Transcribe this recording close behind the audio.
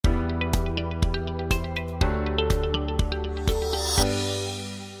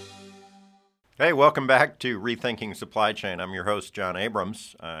Hey, welcome back to Rethinking Supply Chain. I'm your host, John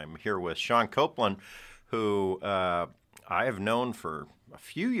Abrams. I'm here with Sean Copeland, who I have known for a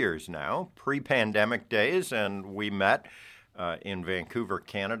few years now, pre-pandemic days, and we met in Vancouver,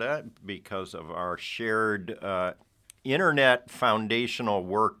 Canada, because of our shared internet foundational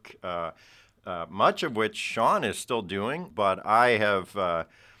work, much of which Sean is still doing, but I have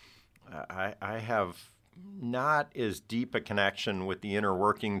not as deep a connection with the inner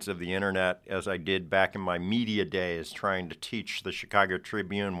workings of the internet as I did back in my media days trying to teach the Chicago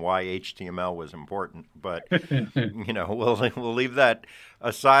Tribune why HTML was important. But, we'll leave that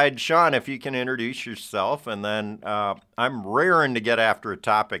aside. Sean, if you can introduce yourself, and then I'm raring to get after a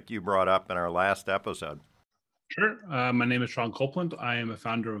topic you brought up in our last episode. Sure. My name is Sean Copeland. I am a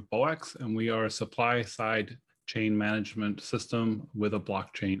founder of Boex, and we are a supply-side chain management system with a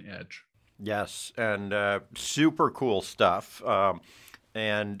blockchain edge. Yes, and super cool stuff.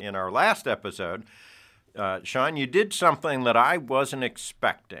 And in our last episode, Sean, you did something that I wasn't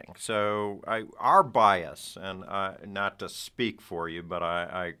expecting. So our bias, and not to speak for you, but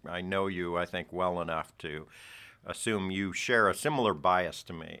I know you, I think, well enough to assume you share a similar bias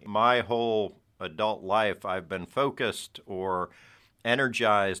to me. My whole adult life, I've been focused or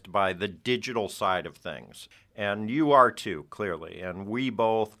energized by the digital side of things. And you are too, clearly. And we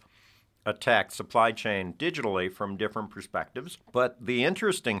both attack supply chain digitally from different perspectives. But the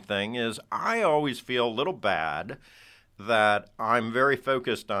interesting thing is I always feel a little bad that I'm very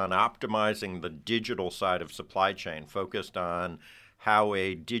focused on optimizing the digital side of supply chain, focused on how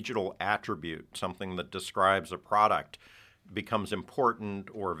a digital attribute, something that describes a product, becomes important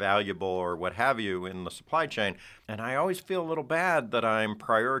or valuable or what have you in the supply chain. And I always feel a little bad that I'm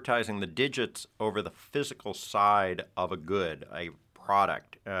prioritizing the digits over the physical side of a good, a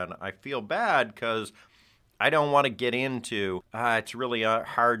product. And I feel bad because I don't want to get into, it's really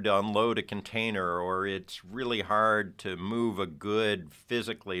hard to unload a container, or it's really hard to move a good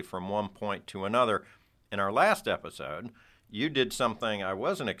physically from one point to another. In our last episode, you did something I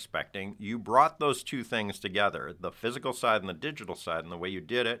wasn't expecting. You brought those two things together, the physical side and the digital side. And the way you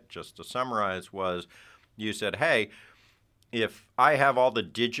did it, just to summarize, was you said, hey, if I have all the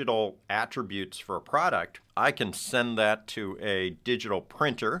digital attributes for a product, I can send that to a digital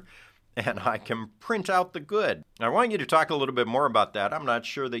printer and I can print out the good. I want you to talk a little bit more about that. I'm not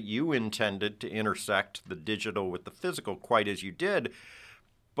sure that you intended to intersect the digital with the physical quite as you did,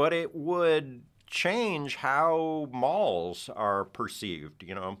 but it would change how malls are perceived.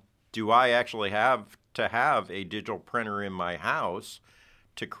 Do I actually have to have a digital printer in my house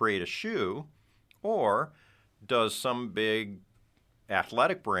to create a shoe, or does some big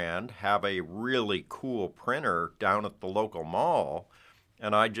athletic brand have a really cool printer down at the local mall,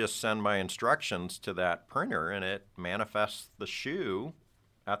 and I just send my instructions to that printer and it manifests the shoe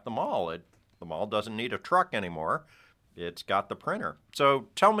at the mall? The mall doesn't need a truck anymore. It's got the printer. So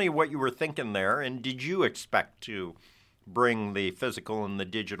tell me what you were thinking there, and did you expect to bring the physical and the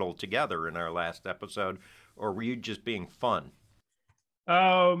digital together in our last episode, or were you just being fun?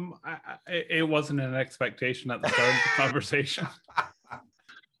 It wasn't an expectation at the start of the conversation.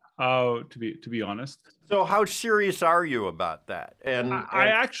 To be honest. So how serious are you about that? And I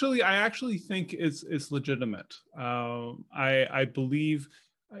actually think it's legitimate. I believe,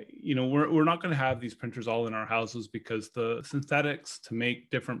 we're not going to have these printers all in our houses because the synthetics to make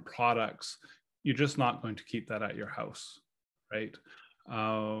different products, you're just not going to keep that at your house, right?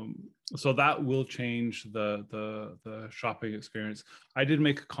 So that will change the shopping experience. I did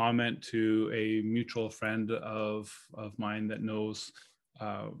make a comment to a mutual friend of mine that knows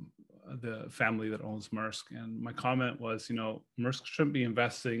the family that owns Maersk, and my comment was, Maersk shouldn't be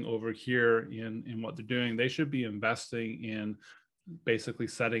investing over here in what they're doing. They should be investing in basically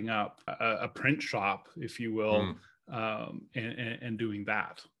setting up a print shop, if you will, and doing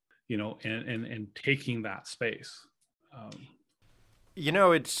that, and taking that space.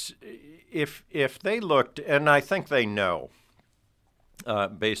 It's if they looked, and I think they know,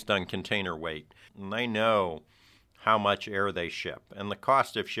 based on container weight, and they know how much air they ship and the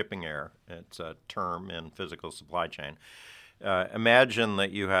cost of shipping air. It's a term in physical supply chain. Imagine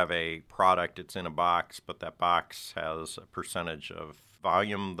that you have a product, it's in a box, but that box has a percentage of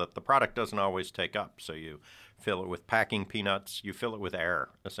volume that the product doesn't always take up. So you fill it with packing peanuts, you fill it with air,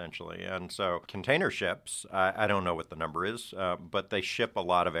 essentially. And so container ships, I don't know what the number is, but they ship a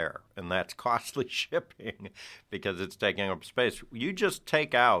lot of air, and that's costly shipping because it's taking up space. You just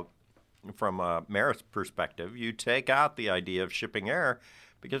take out, from a Maersk perspective, you take out the idea of shipping air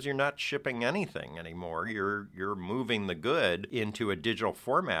because you're not shipping anything anymore. You're moving the good into a digital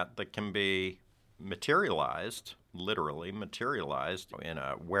format that can be materialized literally materialized in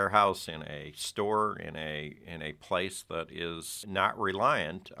a warehouse, in a store, in a place that is not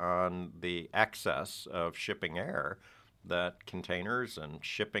reliant on the excess of shipping air that containers and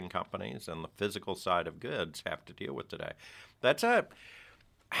shipping companies and the physical side of goods have to deal with today.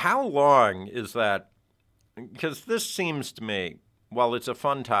 How long is that? Because this seems to me, while it's a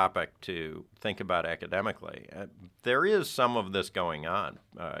fun topic to think about academically, there is some of this going on.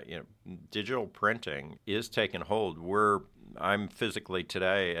 Digital printing is taking hold. I'm physically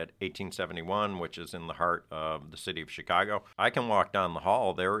today at 1871, which is in the heart of the city of Chicago. I can walk down the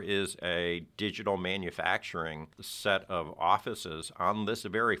hall. There is a digital manufacturing set of offices on this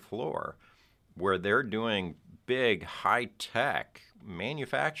very floor where they're doing big, high-tech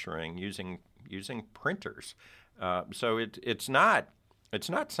manufacturing using printers. So it's not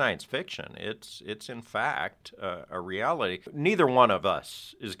science fiction. It's in fact a reality. Neither one of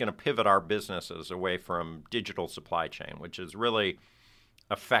us is going to pivot our businesses away from digital supply chain, which is really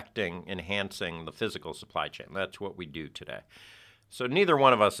enhancing the physical supply chain. That's what we do today. So neither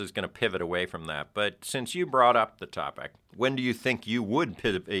one of us is going to pivot away from that. But since you brought up the topic, when do you think you would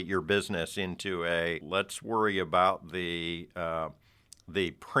pivot your business into let's worry about the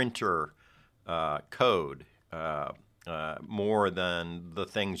printer code more than the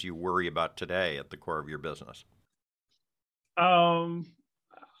things you worry about today at the core of your business? To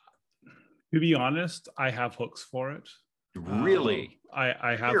be honest, I have hooks for it. Really?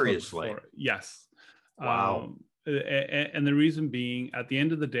 I have Seriously? hooks for it. Yes. Wow. And the reason being, at the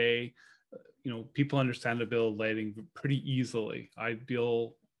end of the day, people understand a bill of lading pretty easily. I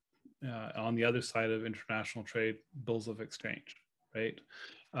deal on the other side of international trade, bills of exchange, right?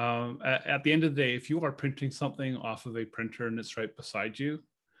 At the end of the day, if you are printing something off of a printer and it's right beside you,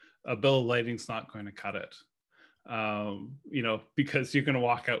 a bill of lading's not going to cut it. Because you're going to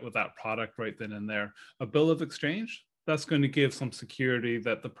walk out with that product right then and there. A bill of exchange, that's going to give some security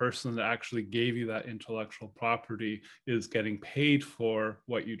that the person that actually gave you that intellectual property is getting paid for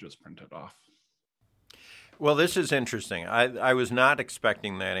what you just printed off. Well, this is interesting. I was not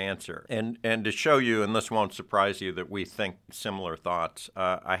expecting that answer. And to show you, and this won't surprise you, that we think similar thoughts,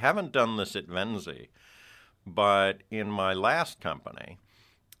 I haven't done this at Venzee, but in my last company,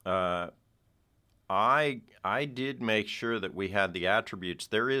 I did make sure that we had the attributes.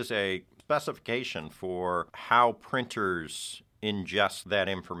 There is a specification for how printers ingest that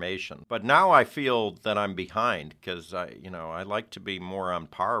information. But now I feel that I'm behind because I like to be more on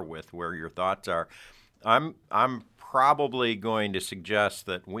par with where your thoughts are. I'm probably going to suggest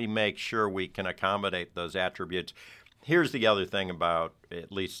that we make sure we can accommodate those attributes. Here's the other thing about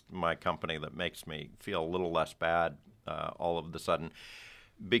at least my company that makes me feel a little less bad all of a sudden.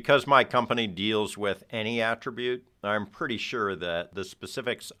 Because my company deals with any attribute, I'm pretty sure that the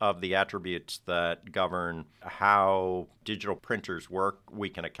specifics of the attributes that govern how digital printers work, we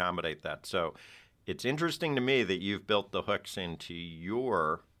can accommodate that. So it's interesting to me that you've built the hooks into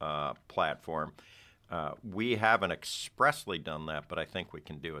your platform. We haven't expressly done that, but I think we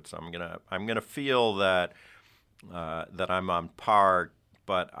can do it. So I'm gonna feel that I'm on par,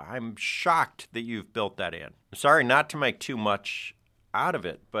 but I'm shocked that you've built that in. Sorry not to make too much out of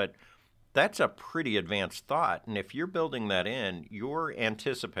it, but that's a pretty advanced thought. And if you're building that in, you're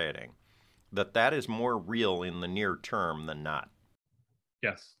anticipating that is more real in the near term than not.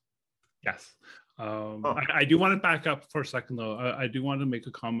 Yes. I do want to back up for a second, though. I do want to make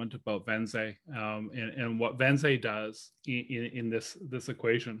a comment about Venzee and what Venzee does in this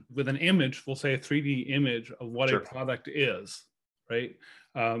equation. With an image, we'll say a 3D image of what Sure. a product is, right?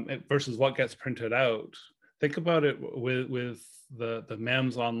 Versus what gets printed out. Think about it with the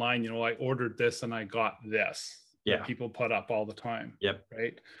memes online. I ordered this and I got this. Yeah. That people put up all the time. Yep.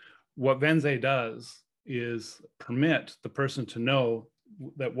 Right. What Venzee does is permit the person to know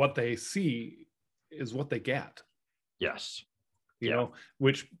that what they see is what they get. Yes.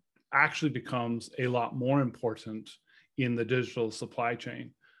 Which actually becomes a lot more important in the digital supply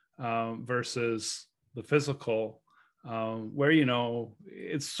chain versus the physical, where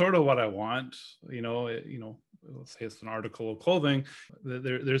it's sort of what I want. Let's say it's an article of clothing.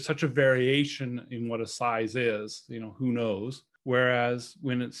 There's such a variation in what a size is. Who knows? Whereas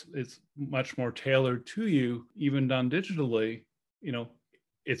when it's much more tailored to you, even done digitally,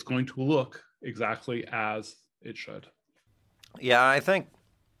 it's going to look exactly as it should. Yeah, I think,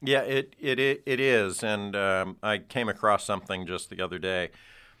 it is. And I came across something just the other day.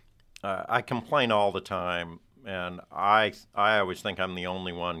 I complain all the time, and I always think I'm the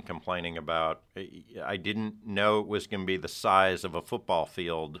only one complaining about, I didn't know it was going to be the size of a football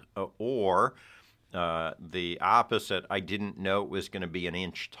field, or The opposite, I didn't know it was going to be an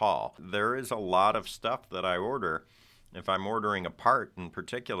inch tall. There is a lot of stuff that I order, if I'm ordering a part in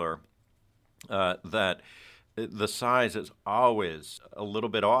particular, that the size is always a little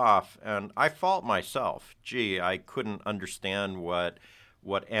bit off, and I fault myself. Gee, I couldn't understand what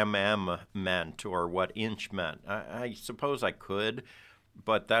meant or what inch meant. I suppose I could,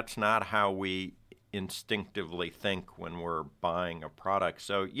 but that's not how we instinctively think when we're buying a product.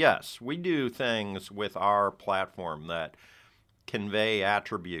 So yes, we do things with our platform that convey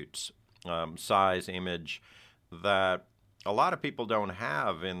attributes, size, image, that a lot of people don't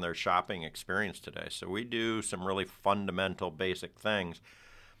have in their shopping experience today. So we do some really fundamental, basic things.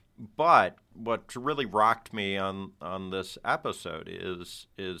 But what really rocked me on this episode is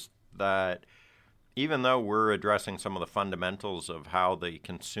that even though we're addressing some of the fundamentals of how the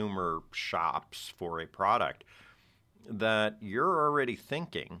consumer shops for a product, that you're already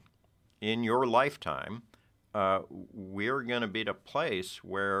thinking in your lifetime, we're going to be at a place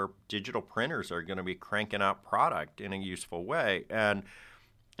where digital printers are going to be cranking out product in a useful way. And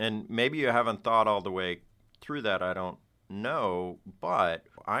maybe you haven't thought all the way through that, I don't know, but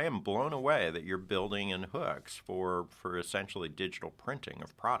I am blown away that you're building in hooks for essentially digital printing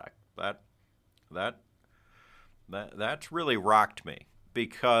of product. That's really rocked me,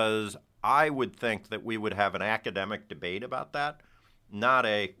 because I would think that we would have an academic debate about that, not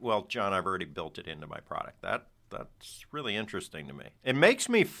a, well, John, I've already built it into my product. That's really interesting to me. It makes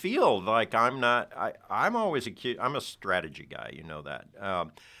me feel like I'm always accused, I'm a strategy guy, you know that.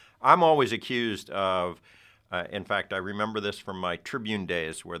 I'm always accused of, in fact, I remember this from my Tribune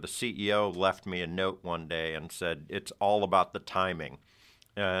days, where the CEO left me a note one day and said, it's all about the timing.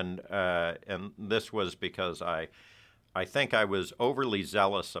 And this was because I think I was overly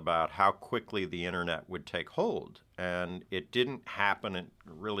zealous about how quickly the internet would take hold. And it didn't happen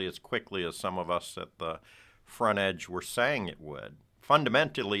really as quickly as some of us at the front edge were saying it would.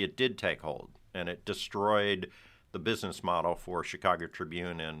 Fundamentally, it did take hold, and it destroyed the business model for Chicago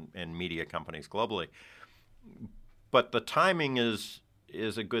Tribune and media companies globally. But the timing is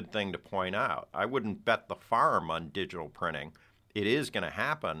a good thing to point out. I wouldn't bet the farm on digital printing. It is going to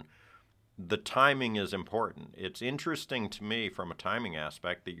happen. The timing is important. It's interesting to me from a timing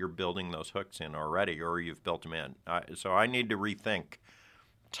aspect that you're building those hooks in already, or you've built them in. So I need to rethink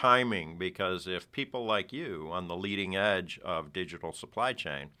timing, because if people like you on the leading edge of digital supply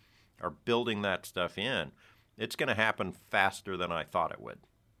chain are building that stuff in, it's going to happen faster than I thought it would.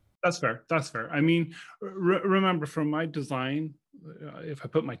 That's fair. That's fair. I mean, remember from my design, if I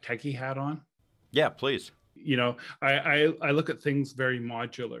put my techie hat on. Yeah, please. You know, I look at things very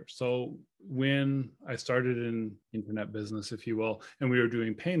modular. So when I started in internet business, if you will, and we were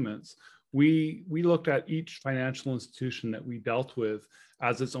doing payments, we looked at each financial institution that we dealt with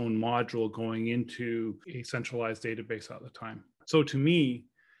as its own module going into a centralized database at the time. So to me,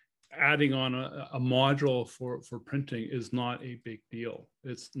 adding on a module for printing is not a big deal.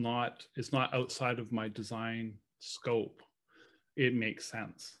 It's not outside of my design scope. It makes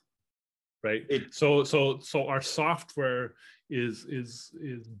sense. Right. So our software is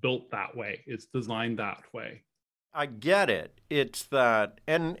built that way. It's designed that way. I get it. It's that,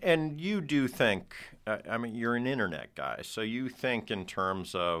 and you do think. I mean, you're an internet guy, so you think in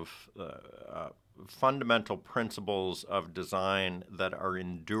terms of fundamental principles of design that are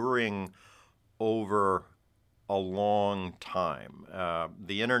enduring over a long time.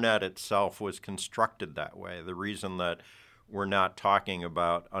 The internet itself was constructed that way. The reason that we're not talking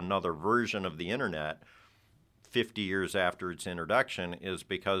about another version of the internet 50 years after its introduction is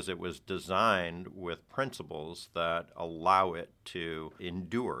because it was designed with principles that allow it to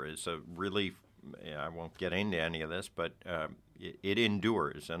endure. It's a really, I won't get into any of this, but it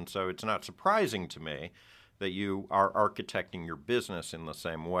endures. And so it's not surprising to me that you are architecting your business in the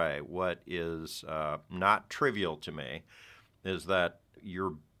same way. What is not trivial to me is that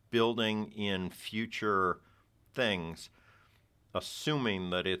you're building in future things assuming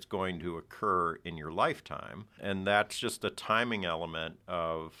that it's going to occur in your lifetime. And that's just a timing element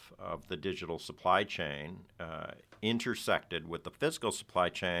of the digital supply chain intersected with the physical supply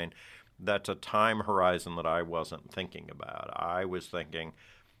chain. That's a time horizon that I wasn't thinking about. I was thinking,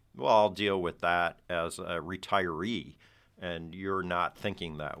 well, I'll deal with that as a retiree, and you're not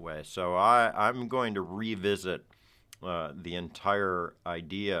thinking that way. So I'm going to revisit the entire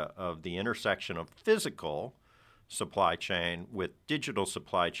idea of the intersection of physical supply chain with digital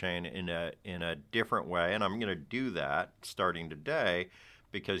supply chain in a different way, and I'm going to do that starting today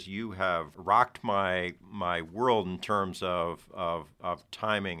because you have rocked my world in terms of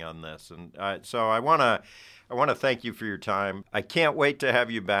timing on this. And so I want to thank you for your time. I can't wait to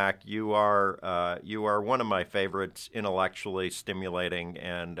have you back. You are one of my favorites, intellectually stimulating,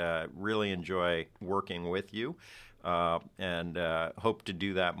 and really enjoy working with you. And hope to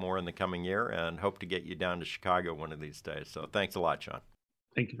do that more in the coming year, and hope to get you down to Chicago one of these days. So thanks a lot, Sean.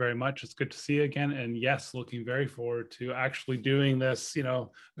 Thank you very much. It's good to see you again. And yes, looking very forward to actually doing this,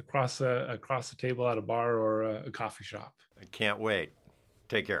 across the table at a bar or a coffee shop. I can't wait.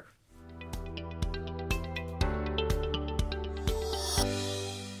 Take care.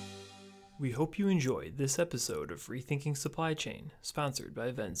 We hope you enjoyed this episode of Rethinking Supply Chain, sponsored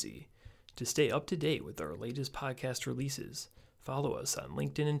by Venzee. To stay up to date with our latest podcast releases, follow us on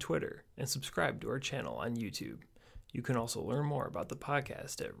LinkedIn and Twitter, and subscribe to our channel on YouTube. You can also learn more about the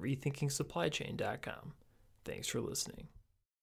podcast at rethinkingsupplychain.com. Thanks for listening.